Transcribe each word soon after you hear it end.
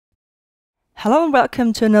Hello and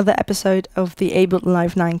welcome to another episode of the Ableton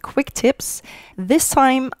Live 9 Quick Tips. This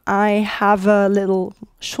time I have a little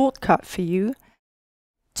shortcut for you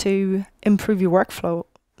to improve your workflow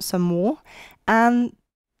some more, and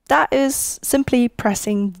that is simply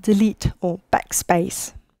pressing delete or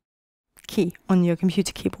backspace key on your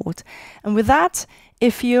computer keyboard. And with that,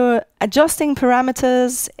 if you're adjusting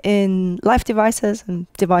parameters in live devices and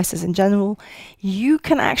devices in general, you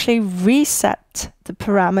can actually reset the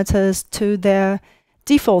parameters to their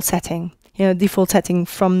default setting, default setting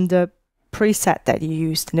from the preset that you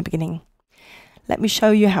used in the beginning. Let me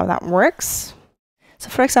show you how that works. So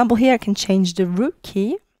for example, here I can change the root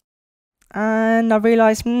key, and I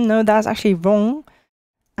realize, no, that's actually wrong,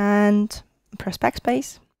 and press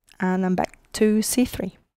backspace, and I'm back to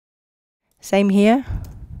C3. Same here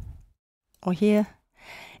or here.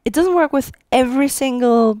 It doesn't work with every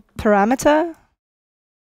single parameter.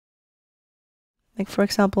 Like for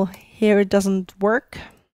example, here it doesn't work,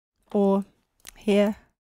 or here.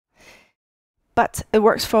 But it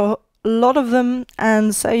works for a lot of them,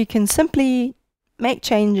 and so you can simply make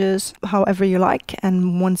changes however you like,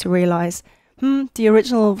 and once you realize, the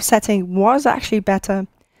original setting was actually better,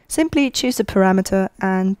 simply choose a parameter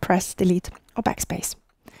and press delete or backspace.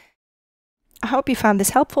 I hope you found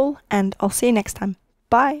this helpful, and I'll see you next time.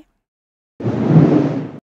 Bye!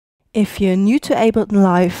 If you're new to Ableton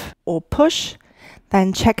Live or Push,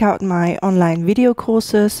 then check out my online video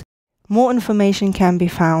courses. More information can be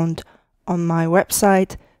found on my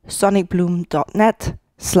website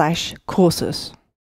sonicbloom.net/courses.